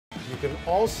You can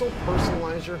also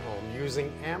personalize your home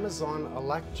using Amazon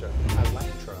Alexa.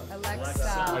 Alexa.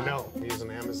 I know,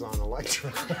 using Amazon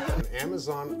Alexa.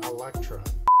 Amazon Alexa.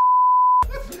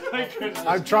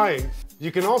 I'm trying.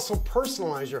 You can also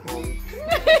personalize your home.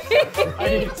 I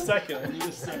need a second.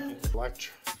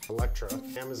 Alexa.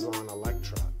 Amazon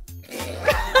Alexa.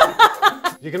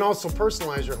 You can also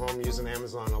personalize your home using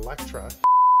Amazon Alexa.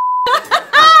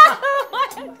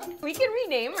 We can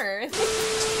rename her.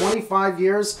 25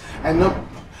 years and no.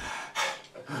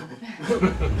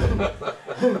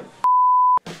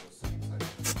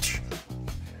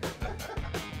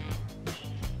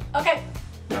 Okay.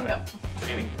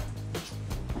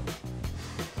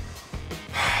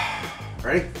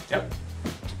 Ready? Yep.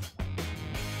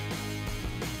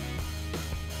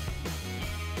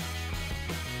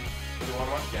 You want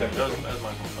one? Yeah, that was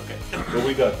my phone. Okay. What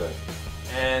we got then?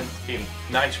 And Katie,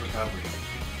 nice recovery.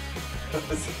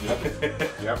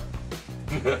 Yep.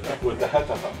 With the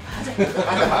hata.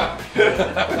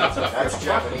 That's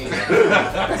Japanese.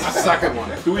 That's the second one.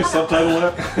 Do we subtitle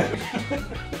that?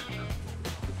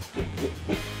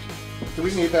 Do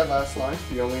we need that last line?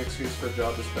 The only excuse for a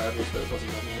job this bad was that it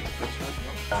wasn't done right the first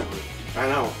time? I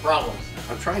know. Problems.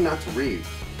 I'm trying not to read.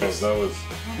 That was.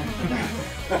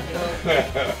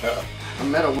 I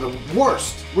met one of the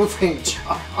worst roofing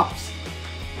jobs.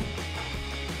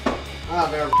 Ah,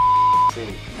 they're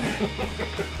team.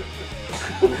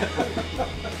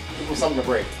 It was something to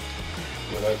break.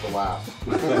 Without the laugh.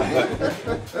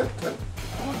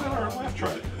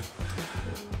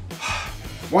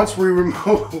 Once we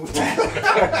removed.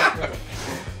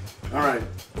 All right.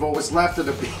 What was left of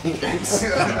the beans?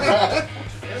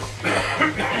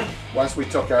 Once we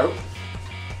took out,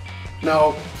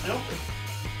 No. Nope.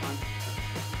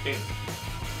 Katie.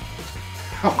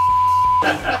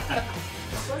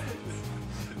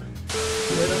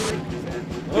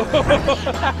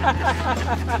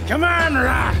 Come on,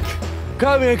 Rock!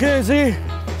 Caught me, I can't see.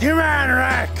 Come on,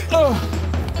 Rock! Oh.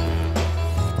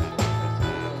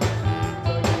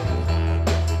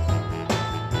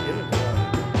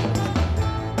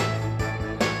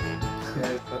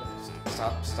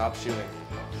 Stop shooting.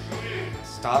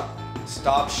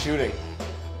 Stop shooting.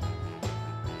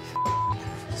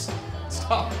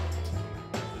 Stop.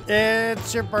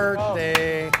 It's your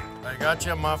birthday. I got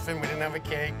you a muffin. We didn't have a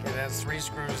cake. It has 3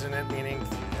 screws in it, meaning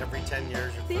every 10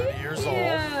 years you're 30 years old.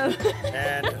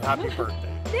 And happy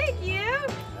birthday. Thank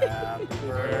you. Happy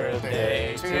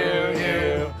birthday to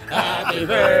you. Happy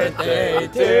birthday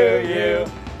to you.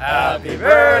 Happy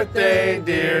birthday,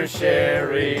 dear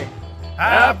Sherry.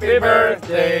 Happy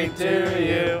birthday to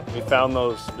you. We found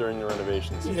those during the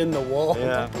renovations. In the wall.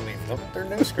 Yeah. I don't believe them. They're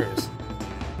new screws.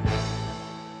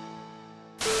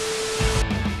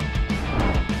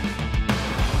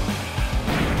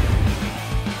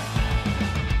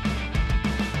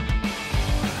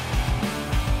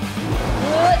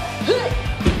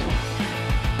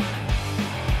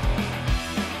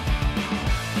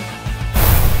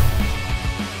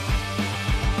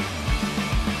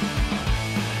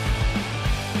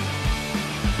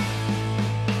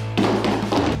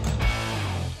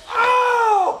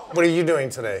 What are you doing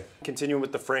today? Continuing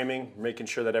with the framing, making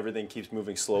sure that everything keeps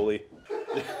moving slowly.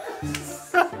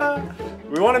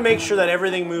 We want to make sure that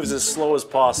everything moves as slow as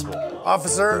possible.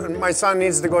 Officer, my son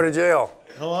needs to go to jail.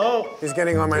 Hello? He's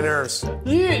getting on my nerves.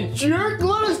 You jerk,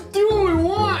 let us do what we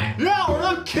want. Yeah, we're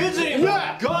not kids anymore.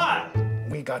 Yeah. God.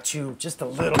 We got you just a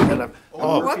little bit of.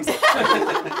 Oh, what?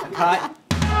 Cut.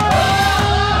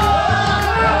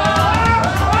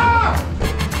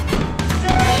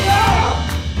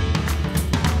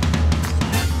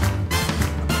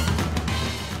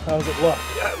 How's it look?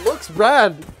 Yeah, it looks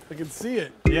rad. I can see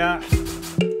it. Yeah.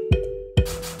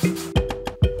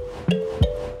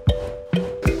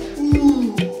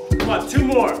 Come on, 2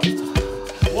 more.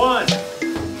 1,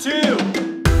 2.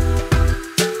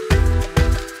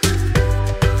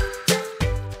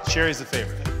 Sherry's the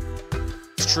favorite.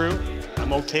 It's true.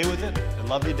 I'm okay with it. I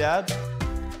love you, Dad.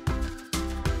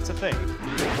 It's a thing.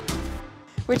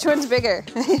 Which one's bigger?